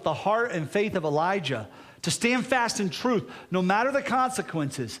rise up with the heart and faith of Elijah, to stand fast in truth, no matter the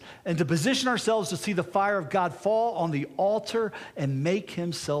consequences, and to position ourselves to see the fire of God fall on the altar and make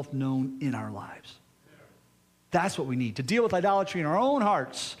himself known in our lives. That's what we need, to deal with idolatry in our own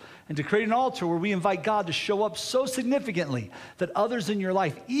hearts and to create an altar where we invite God to show up so significantly that others in your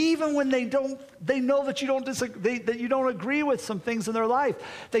life, even when they know that you don't disagree, that you don't agree with some things in their life,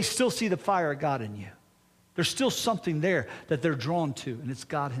 they still see the fire of God in you. There's still something there that they're drawn to, and it's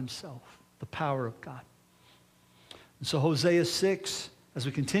God himself, the power of God. And so Hosea 6, as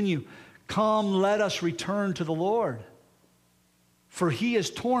we continue, come, let us return to the Lord. For he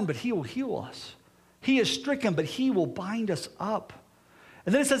is torn, but he will heal us. He is stricken, but he will bind us up.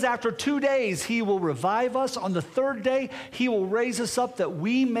 And then it says, after 2 days, he will revive us. On the 3rd day, he will raise us up that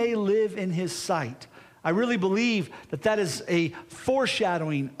we may live in his sight. I really believe that that is a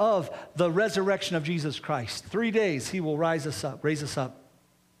foreshadowing of the resurrection of Jesus Christ. 3 days, he will raise us up.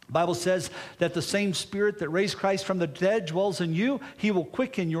 The Bible says that the same Spirit that raised Christ from the dead dwells in you. He will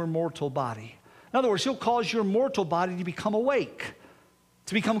quicken your mortal body. In other words, he'll cause your mortal body to become awake,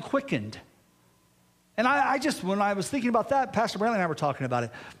 to become quickened. And I just, when I was thinking about that, Pastor Bradley and I were talking about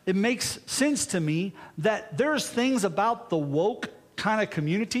it, it makes sense to me that there's things about the woke kind of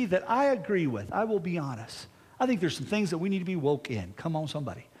community that I agree with. I will be honest. I think there's some things that we need to be woke in. Come on,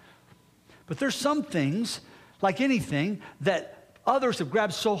 somebody. But there's some things, like anything, that others have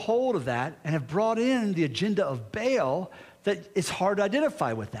grabbed so hold of that and have brought in the agenda of Baal that it's hard to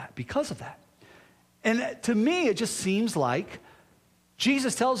identify with that because of that. And to me, it just seems like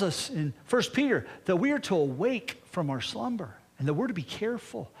Jesus tells us in 1 Peter that we are to awake from our slumber and that we're to be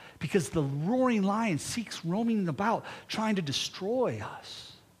careful because the roaring lion seeks roaming about trying to destroy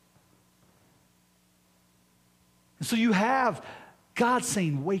us. And so you have God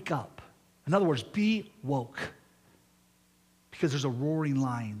saying, wake up. In other words, be woke. Because there's a roaring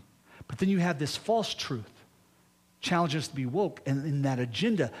lion. But then you have this false truth challenging us to be woke, and in that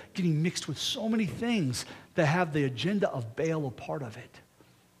agenda getting mixed with so many things that have the agenda of Baal a part of it,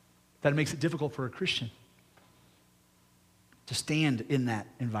 that it makes it difficult for a Christian to stand in that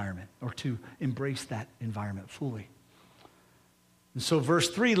environment or to embrace that environment fully. And so verse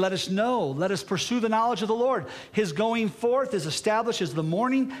 3, let us pursue the knowledge of the Lord. His going forth is established as the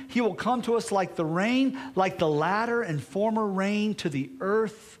morning. He will come to us like the rain, like the latter and former rain to the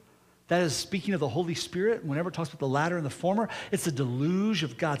earth. That is speaking of the Holy Spirit. Whenever it talks about the latter and the former, it's a deluge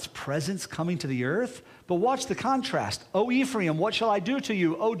of God's presence coming to the earth. But watch the contrast. O Ephraim, what shall I do to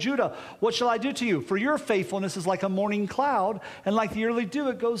you? O Judah, what shall I do to you? For your faithfulness is like a morning cloud, and like the early dew,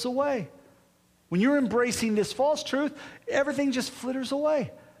 it goes away. When you're embracing this false truth, everything just flitters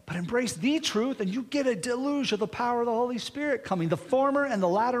away. But embrace the truth, and you get a deluge of the power of the Holy Spirit coming. The former and the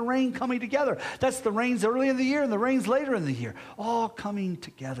latter rain coming together. That's the rains early in the year and the rains later in the year. All coming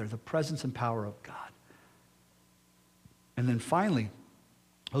together, the presence and power of God. And then finally,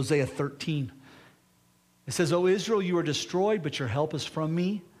 Hosea 13. It says, O Israel, you are destroyed, but your help is from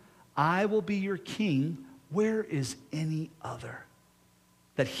me. I will be your king. Where is any other?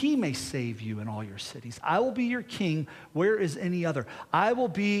 That he may save you in all your cities. I will be your king. Where is any other? I will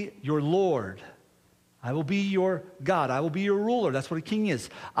be your Lord. I will be your God. I will be your ruler. That's what a king is.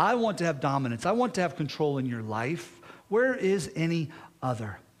 I want to have dominance. I want to have control in your life. Where is any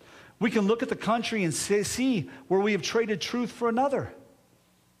other? We can look at the country and see where we have traded truth for another.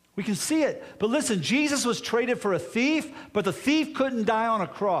 We can see it. But listen, Jesus was traded for a thief, but the thief couldn't die on a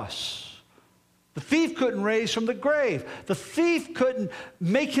cross. The thief couldn't raise from the grave. The thief couldn't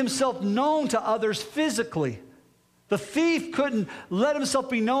make himself known to others physically. The thief couldn't let himself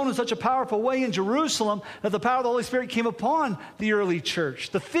be known in such a powerful way in Jerusalem that the power of the Holy Spirit came upon the early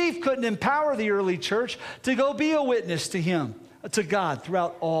church. The thief couldn't empower the early church to go be a witness to him, to God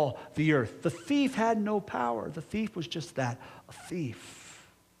throughout all the earth. The thief had no power. The thief was just that, a thief.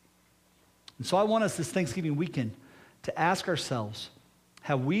 And so I want us this Thanksgiving weekend to ask ourselves,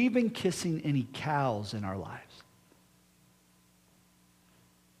 have we been kissing any cows in our lives?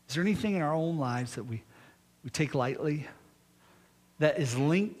 Is there anything in our own lives that we take lightly that is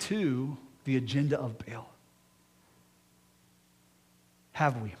linked to the agenda of Baal?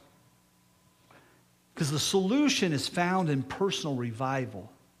 Have we? Because the solution is found in personal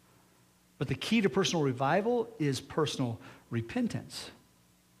revival. But the key to personal revival is personal repentance.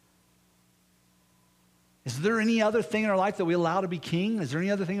 Is there any other thing in our life that we allow to be king? Is there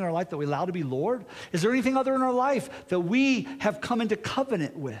any other thing in our life that we allow to be Lord? Is there anything other in our life that we have come into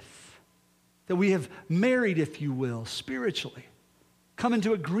covenant with? That we have married, if you will, spiritually? Come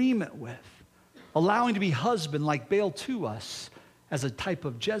into agreement with? Allowing to be husband like Baal to us as a type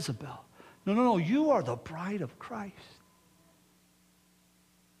of Jezebel? No. You are the bride of Christ.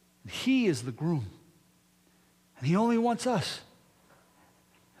 He is the groom. And he only wants us.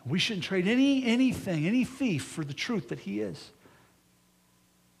 We shouldn't trade any thief for the truth that he is.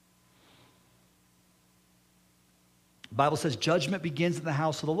 The Bible says judgment begins in the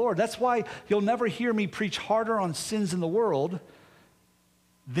house of the Lord. That's why you'll never hear me preach harder on sins in the world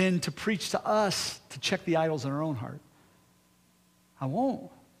than to preach to us to check the idols in our own heart. I won't.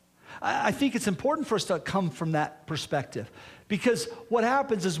 I think it's important for us to come from that perspective. Because what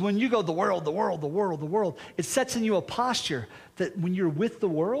happens is when you go, the world, it sets in you a posture that when you're with the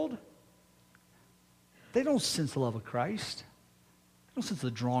world, they don't sense the love of Christ. They don't sense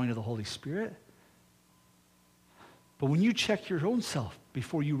the drawing of the Holy Spirit. But when you check your own self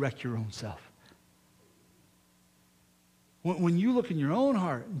before you wreck your own self, when you look in your own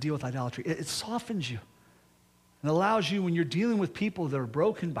heart and deal with idolatry, it softens you. And allows you, when you're dealing with people that are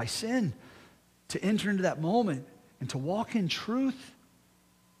broken by sin, to enter into that moment and to walk in truth,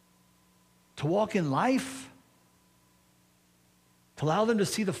 to walk in life, to allow them to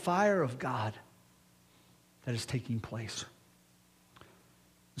see the fire of God that is taking place.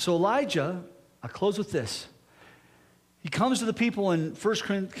 So Elijah, I'll close with this. He comes to the people in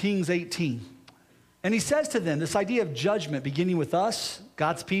 1 Kings 18. And he says to them, this idea of judgment beginning with us,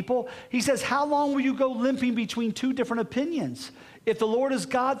 God's people, he says, how long will you go limping between two different opinions? If the Lord is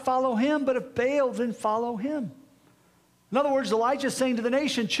God, follow him, but if Baal, then follow him. In other words, Elijah is saying to the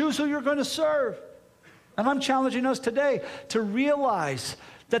nation, choose who you're going to serve. And I'm challenging us today to realize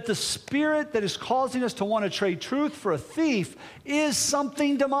that the spirit that is causing us to want to trade truth for a thief is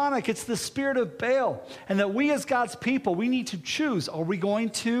something demonic. It's the spirit of Baal. And that we as God's people, we need to choose. Are we going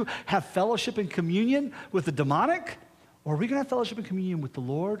to have fellowship and communion with the demonic? Or are we going to have fellowship and communion with the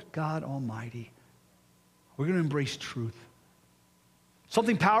Lord God Almighty? We're going to embrace truth.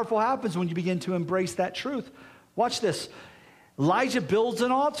 Something powerful happens when you begin to embrace that truth. Watch this. Elijah builds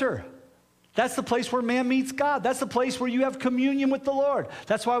an altar. That's the place where man meets God. That's the place where you have communion with the Lord.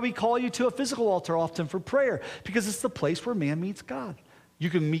 That's why we call you to a physical altar often for prayer, because it's the place where man meets God. You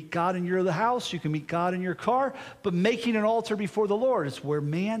can meet God in your house. You can meet God in your car. But making an altar before the Lord is where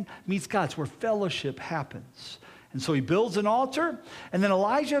man meets God. It's where fellowship happens. And so he builds an altar, and then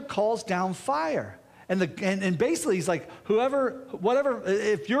Elijah calls down fire. And basically he's like, whatever,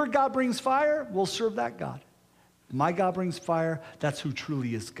 if your God brings fire, we'll serve that God. If my God brings fire, that's who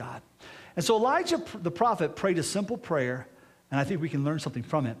truly is God. And so Elijah, the prophet, prayed a simple prayer, and I think we can learn something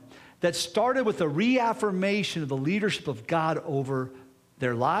from it, that started with a reaffirmation of the leadership of God over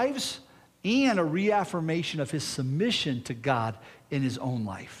their lives and a reaffirmation of his submission to God in his own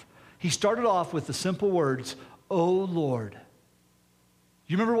life. He started off with the simple words, "O Lord."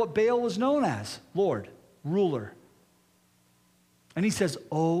 You remember what Baal was known as? Lord, ruler. And he says,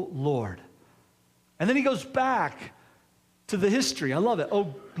 "O Lord." And then he goes back to the history. I love it.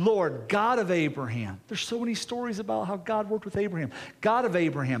 "Oh Lord, God of Abraham." There's so many stories about how God worked with Abraham. "God of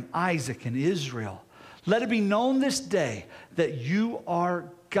Abraham, Isaac, and Israel. Let it be known this day that you are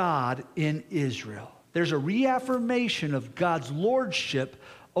God in Israel." There's a reaffirmation of God's lordship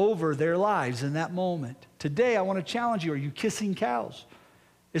over their lives in that moment. Today, I want to challenge you. Are you kissing cows?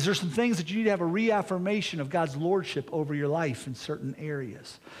 Is there some things that you need to have a reaffirmation of God's lordship over your life in certain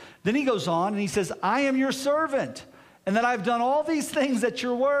areas? Then he goes on and he says, "I am your servant, and that I've done all these things at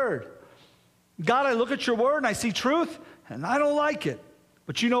your word." God, I look at your word and I see truth, and I don't like it.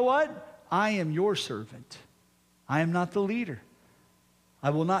 But you know what? I am your servant. I am not the leader. I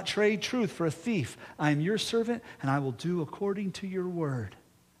will not trade truth for a thief. I am your servant, and I will do according to your word.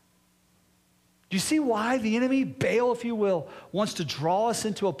 Do you see why the enemy, Baal, if you will, wants to draw us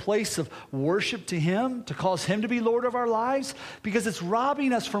into a place of worship to him, to cause him to be Lord of our lives? Because it's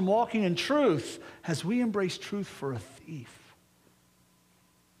robbing us from walking in truth as we embrace truth for a thief.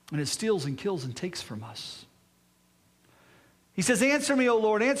 And it steals and kills and takes from us. He says, "Answer me, O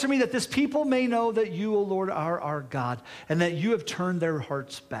Lord, answer me, that this people may know that you, O Lord, are our God, and that you have turned their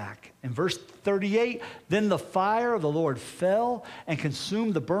hearts back." In verse 38, "Then the fire of the Lord fell and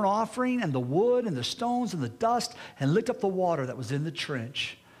consumed the burnt offering and the wood and the stones and the dust and licked up the water that was in the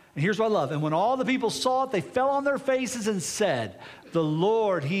trench." And here's what I love. "And when all the people saw it, they fell on their faces and said, 'The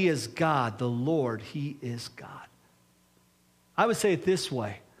Lord, he is God. The Lord, he is God.'" I would say it this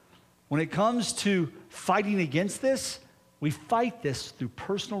way. When it comes to fighting against this, we fight this through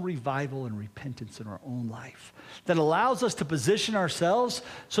personal revival and repentance in our own life that allows us to position ourselves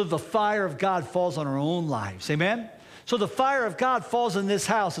so the fire of God falls on our own lives. Amen? So the fire of God falls in this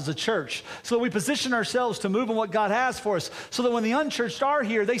house as a church. So we position ourselves to move in what God has for us so that when the unchurched are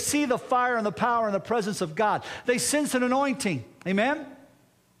here, they see the fire and the power and the presence of God. They sense an anointing. Amen?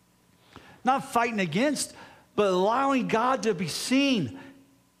 Not fighting against, but allowing God to be seen.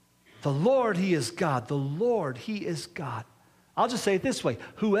 The Lord, he is God. The Lord, he is God. I'll just say it this way.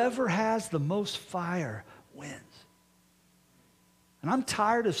 Whoever has the most fire wins. And I'm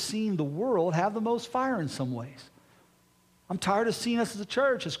tired of seeing the world have the most fire in some ways. I'm tired of seeing us as a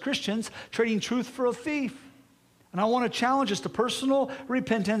church, as Christians, trading truth for a thief. And I want to challenge us to personal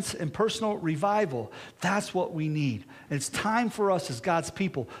repentance and personal revival. That's what we need. And it's time for us as God's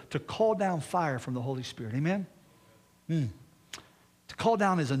people to call down fire from the Holy Spirit. Amen? To call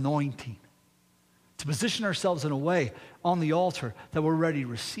down his anointing. To position ourselves in a way on the altar that we're ready to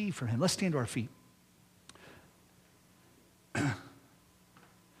receive from him. Let's stand to our feet.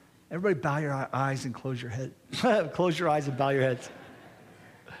 Everybody bow your eyes and close your head. Close your eyes and bow your heads.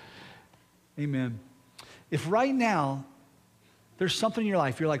 Amen. If right now there's something in your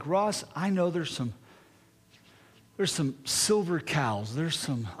life, you're like, "Ross, I know there's some silver cows, there's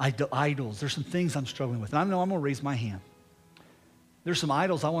some idols, there's some things I'm struggling with." And I know I'm going to raise my hand. There's some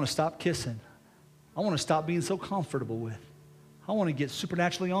idols I want to stop kissing. I want to stop being so comfortable with. I want to get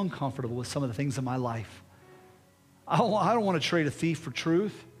supernaturally uncomfortable with some of the things in my life. I don't want to trade a thief for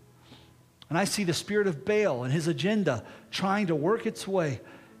truth. And I see the spirit of Baal and his agenda trying to work its way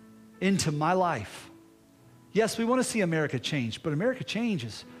into my life. Yes, we want to see America change, but America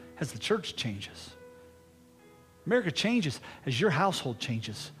changes as the church changes. America changes as your household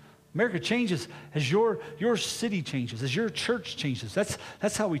changes. America changes as your city changes, as your church changes.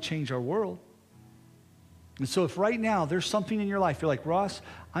 That's how we change our world. And so if right now there's something in your life, you're like, "Ross,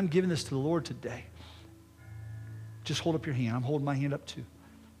 I'm giving this to the Lord today." Just hold up your hand. I'm holding my hand up too.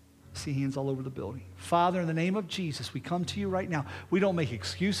 I see hands all over the building. Father, in the name of Jesus, we come to you right now. We don't make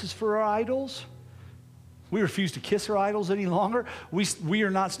excuses for our idols. We refuse to kiss our idols any longer. We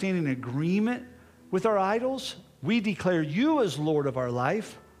are not standing in agreement with our idols. We declare you as Lord of our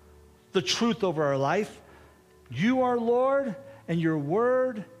life, the truth over our life. You are Lord, and your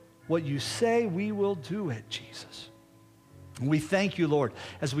word, what you say, we will do it, Jesus. And we thank you, Lord,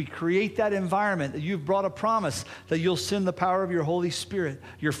 as we create that environment, that you've brought a promise that you'll send the power of your Holy Spirit,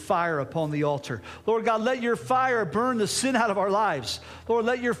 your fire upon the altar. Lord God, let your fire burn the sin out of our lives. Lord,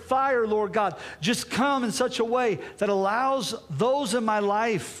 let your fire, Lord God, just come in such a way that allows those in my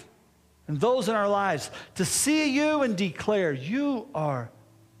life and those in our lives to see you and declare you are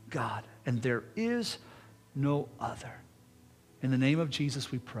God, and there is no other. In the name of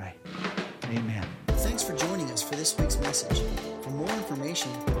Jesus we pray. Amen. Thanks for joining us for this week's message. For more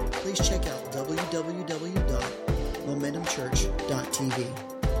information, please check out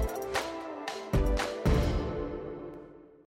www.momentumchurch.tv.